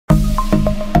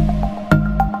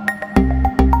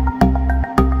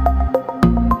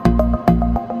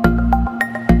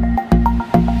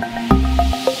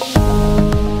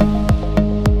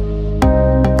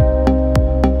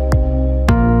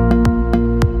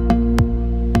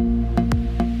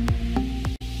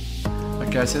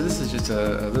Okay, so this is just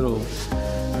a little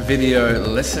video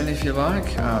lesson, if you like,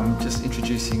 just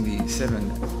introducing the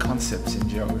 7 concepts in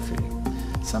geography.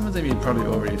 Some of them you're probably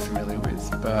already familiar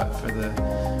with, but for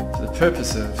the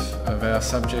purpose of our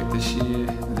subject this year,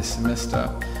 this semester,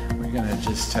 we're going to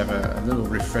just have a little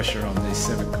refresher on these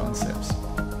 7 concepts.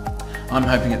 I'm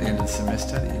hoping at the end of the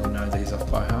semester that you'll know these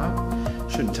off by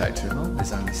heart. Shouldn't take too long,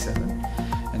 there's only 7.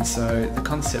 And so the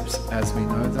concepts as we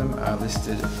know them are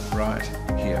listed right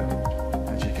here.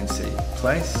 As you can see,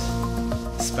 place,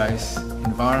 space,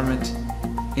 environment,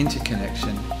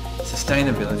 interconnection,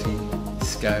 sustainability,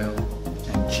 scale,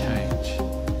 and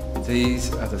change.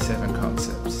 These are the 7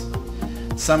 concepts.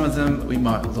 Some of them we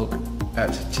might look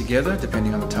at together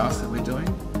depending on the task that we're doing.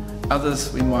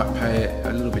 Others we might pay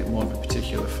a little bit more of a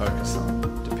particular focus on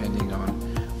depending on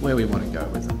where we want to go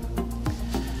with them.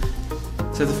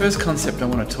 So the first concept I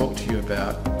want to talk to you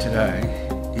about today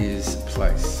is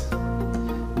place.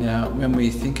 Now when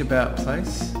we think about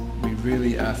place, we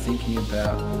really are thinking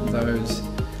about those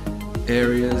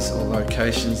areas or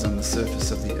locations on the surface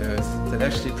of the earth that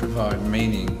actually provide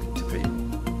meaning to people.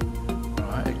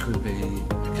 Right? It could be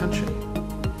a country,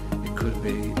 it could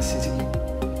be a city,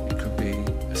 it could be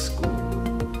a school,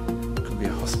 it could be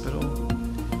a hospital,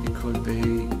 it could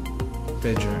be a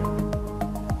bedroom.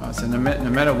 Right? So no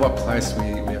matter what place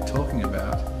we are talking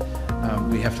about,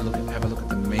 we have to have a look at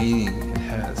the meaning it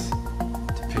has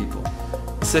to people.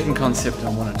 The second concept I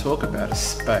want to talk about is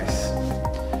space.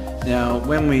 Now,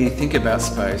 when we think about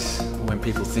space, when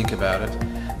people think about it,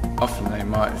 often they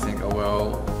might think, oh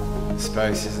well,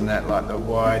 space, isn't that like the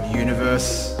wide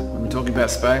universe when we're talking about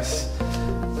space?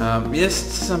 Yes,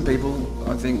 to some people,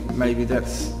 I think maybe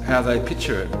that's how they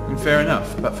picture it, and fair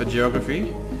enough. But for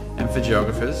geography and for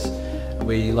geographers,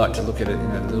 we like to look at it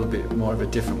in a little bit more of a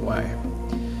different way.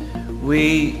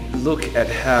 We look at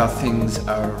how things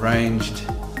are arranged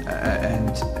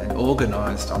and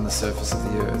organised on the surface of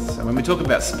the earth. And when we talk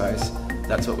about space,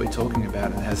 that's what we're talking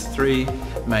about, and it has 3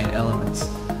 main elements: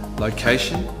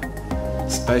 location,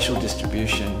 spatial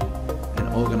distribution, and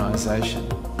organisation.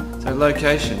 So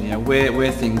location,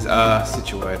 where things are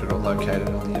situated or located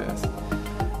on the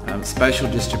earth. Spatial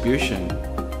distribution,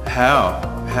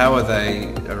 how are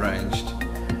they arranged?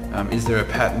 Is there a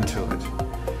pattern to it?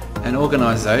 And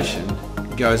organisation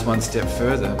goes one step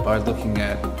further by looking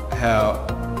at how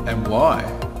and why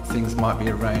things might be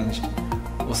arranged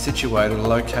or situated or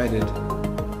located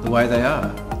the way they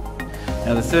are.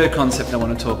 Now the third concept I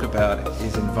want to talk about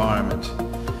is environment.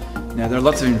 Now there are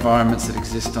lots of environments that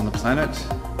exist on the planet,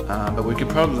 but we could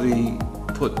probably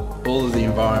put all of the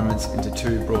environments into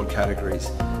 2 broad categories: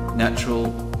 natural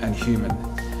and human.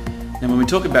 Now when we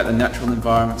talk about the natural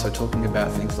environments, we're talking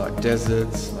about things like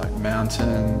deserts, like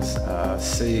mountains,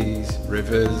 seas,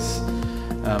 rivers,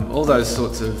 all those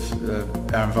sorts of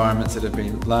our environments that have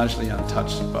been largely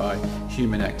untouched by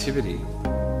human activity.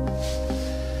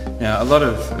 Now a lot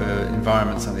of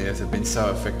environments on the earth have been so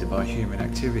affected by human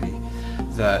activity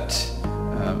that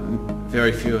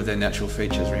very few of their natural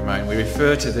features remain. We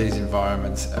refer to these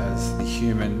environments as the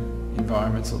human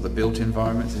environments or the built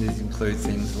environments, and these include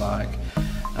things like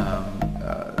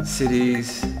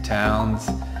cities, towns,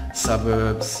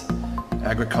 suburbs,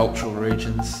 agricultural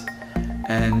regions,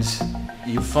 and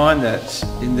you'll find that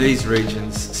in these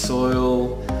regions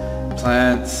soil,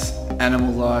 plants,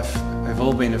 animal life have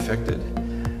all been affected.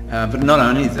 But not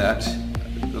only that,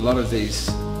 a lot of these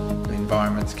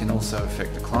environments can also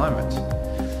affect the climate.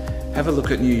 Have a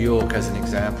look at New York as an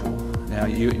example. Now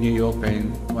New York,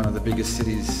 being one of the biggest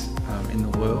cities in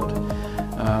the world,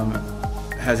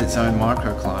 has its own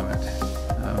microclimate.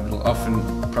 It'll often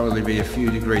probably be a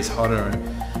few degrees hotter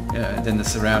than the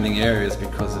surrounding areas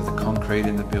because of the concrete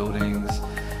in the buildings,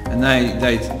 and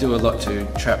they do a lot to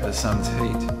trap the sun's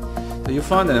heat. So you'll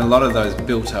find that in a lot of those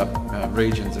built up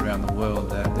regions around the world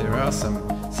that there are some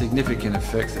significant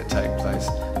effects that take place,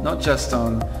 not just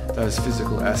on those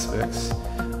physical aspects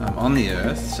on the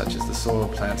earth, such as the soil,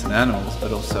 plants and animals,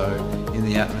 but also in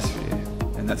the atmosphere.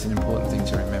 And that's an important thing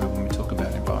to remember when we talk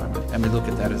about environment, and we look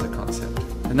at that as a concept.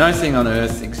 And no thing on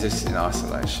earth exists in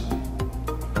isolation.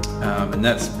 And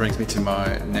that brings me to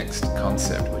my next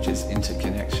concept, which is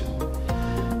interconnection.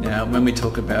 Now when we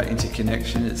talk about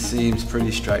interconnection, it seems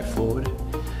pretty straightforward.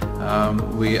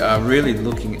 We are really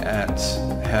looking at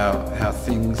how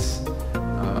things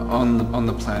on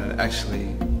the planet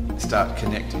actually start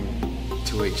connecting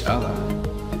to each other.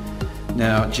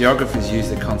 Now geographers use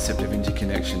the concept of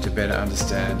interconnection to better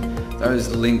understand those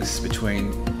links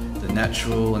between the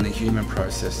natural and the human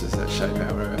processes that shape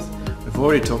our earth. We've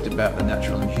already talked about the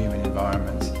natural and human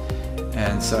environments,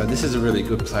 and so this is a really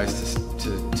good place to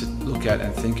look at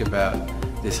and think about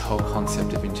this whole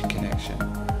concept of interconnection.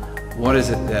 What is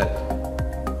it that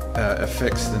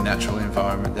affects the natural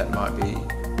environment that might be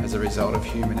as a result of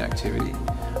human activity?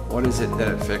 What is it that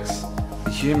affects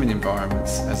the human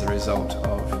environments as a result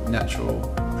of natural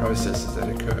processes that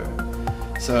occur?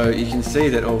 So you can see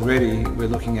that already we're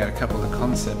looking at a couple of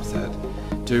concepts that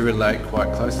do relate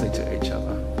quite closely to each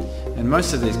other. And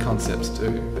most of these concepts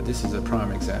do, but this is a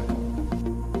prime example.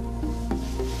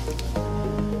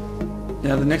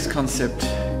 Now the next concept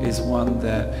is one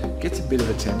that gets a bit of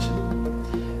attention,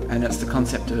 and that's the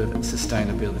concept of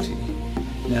sustainability.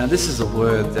 Now this is a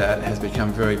word that has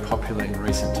become very popular in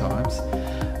recent times,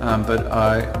 but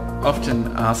I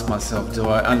often ask myself, do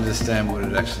I understand what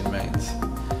it actually means?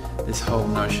 This whole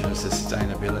notion of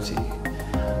sustainability.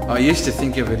 I used to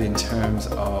think of it in terms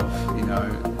of,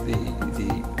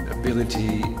 the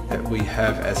ability that we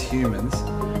have as humans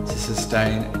to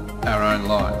sustain our own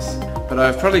lives. But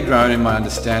I've probably grown in my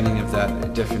understanding of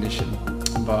that definition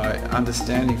by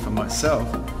understanding for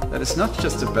myself that it's not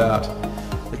just about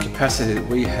the capacity that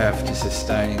we have to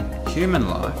sustain human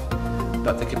life,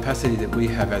 but the capacity that we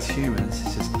have as humans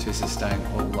to sustain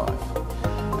all life.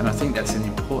 And I think that's an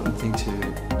important thing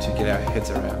to get our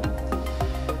heads around.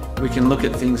 We can look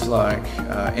at things like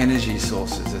energy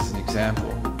sources as an example.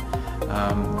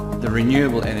 The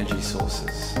renewable energy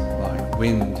sources like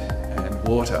wind and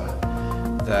water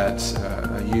that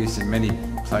are used in many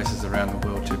places around the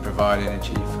world to provide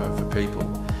energy for people.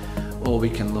 Or we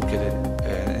can look at it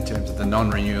in terms of the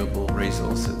non-renewable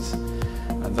resources,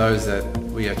 those that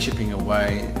we are chipping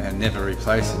away and never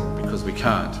replacing because we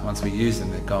can't. Once we use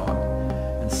them, they're gone.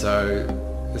 And so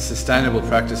the sustainable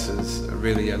practices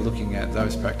really are looking at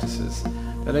those practices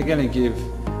that are going to give,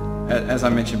 as I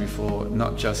mentioned before,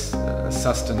 not just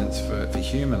sustenance for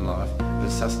human life, but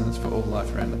sustenance for all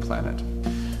life around the planet.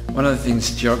 One of the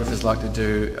things geographers like to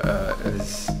do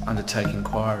is undertake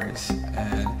inquiries,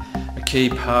 and a key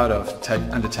part of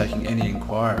undertaking any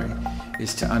inquiry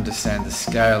is to understand the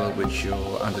scale at which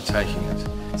you're undertaking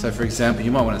it. So for example,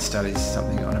 you might want to study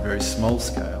something on a very small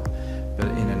scale, but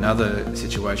in another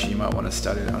situation you might want to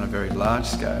study it on a very large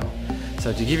scale.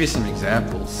 So to give you some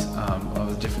examples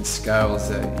of the different scales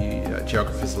that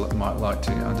geographers might like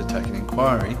to undertake an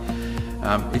inquiry,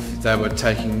 if they were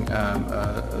taking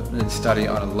a study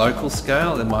on a local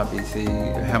scale, it might be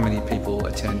how many people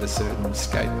attend a certain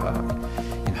skate park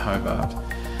in Hobart.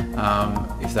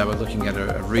 If they were looking at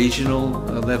a regional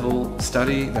level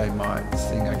study, they might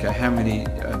think, okay, how many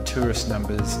tourist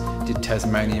numbers did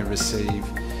Tasmania receive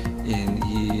in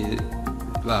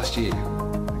last year?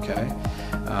 Okay.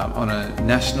 On a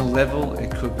national level, it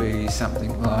could be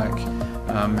something like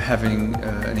having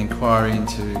an inquiry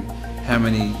into how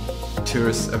many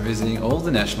tourists are visiting all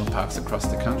the national parks across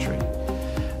the country.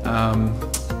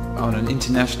 On an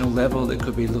international level, it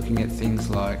could be looking at things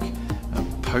like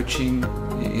poaching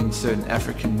in certain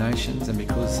African nations, and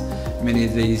because many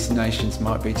of these nations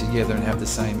might be together and have the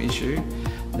same issue,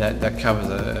 that covers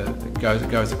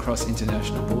goes across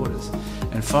international borders.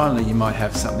 And finally, you might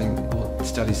have something or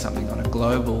study something on a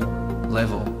global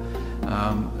level.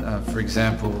 For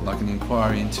example, like an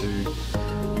inquiry into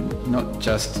not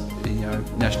just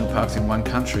national parks in one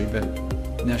country, but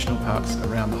national parks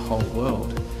around the whole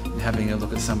world, and having a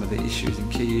look at some of the issues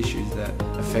and key issues that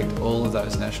affect all of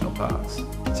those national parks.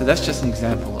 So that's just an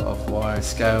example of why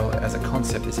scale as a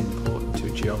concept is important to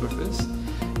geographers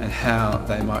and how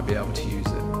they might be able to use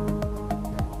it.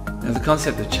 Now the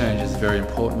concept of change is a very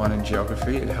important one in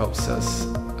geography. It helps us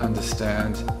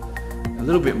understand a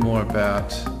little bit more about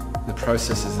the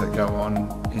processes that go on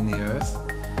in the earth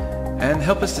and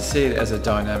help us to see it as a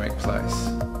dynamic place.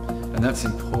 And that's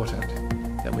important,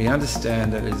 that we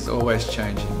understand that it is always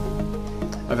changing.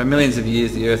 Over millions of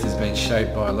years, the earth has been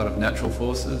shaped by a lot of natural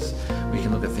forces. We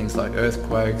can look at things like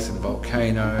earthquakes and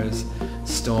volcanoes,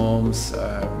 storms,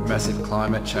 massive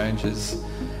climate changes,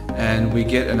 and we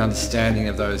get an understanding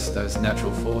of those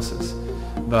natural forces.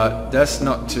 But that's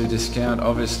not to discount,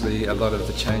 obviously, a lot of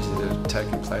the changes that have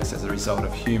taken place as a result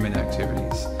of human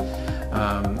activities,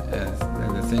 and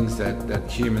the things that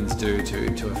humans do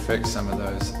to affect some of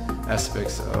those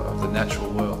aspects of the natural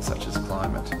world, such as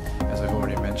climate, as we've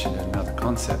already mentioned in another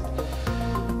concept.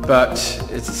 But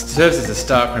it serves as a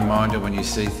stark reminder when you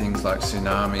see things like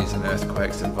tsunamis and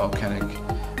earthquakes and volcanic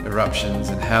eruptions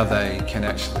and how they can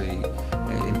actually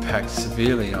impact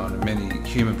severely on many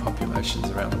human populations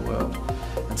around the world.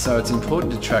 And so it's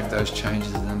important to track those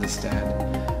changes and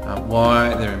understand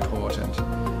why they're important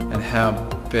and how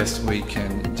best we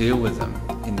can deal with them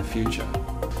in the future.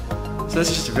 So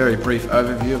that's just a very brief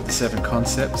overview of the 7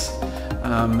 concepts.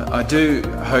 I do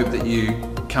hope that you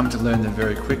come to learn them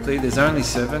very quickly. There's only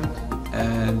 7.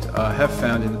 and I have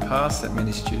found in the past that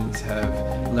many students have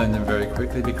learned them very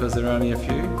quickly because there are only a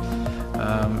few.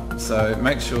 So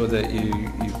make sure that you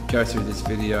go through this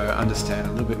video, understand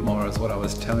a little bit more as what I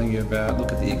was telling you about,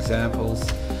 look at the examples,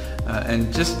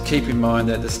 and just keep in mind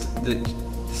that the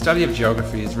study of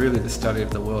geography is really the study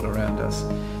of the world around us.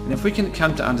 And if we can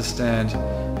come to understand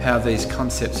how these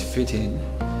concepts fit in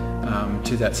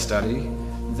to that study,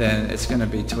 then it's going to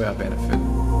be to our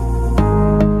benefit.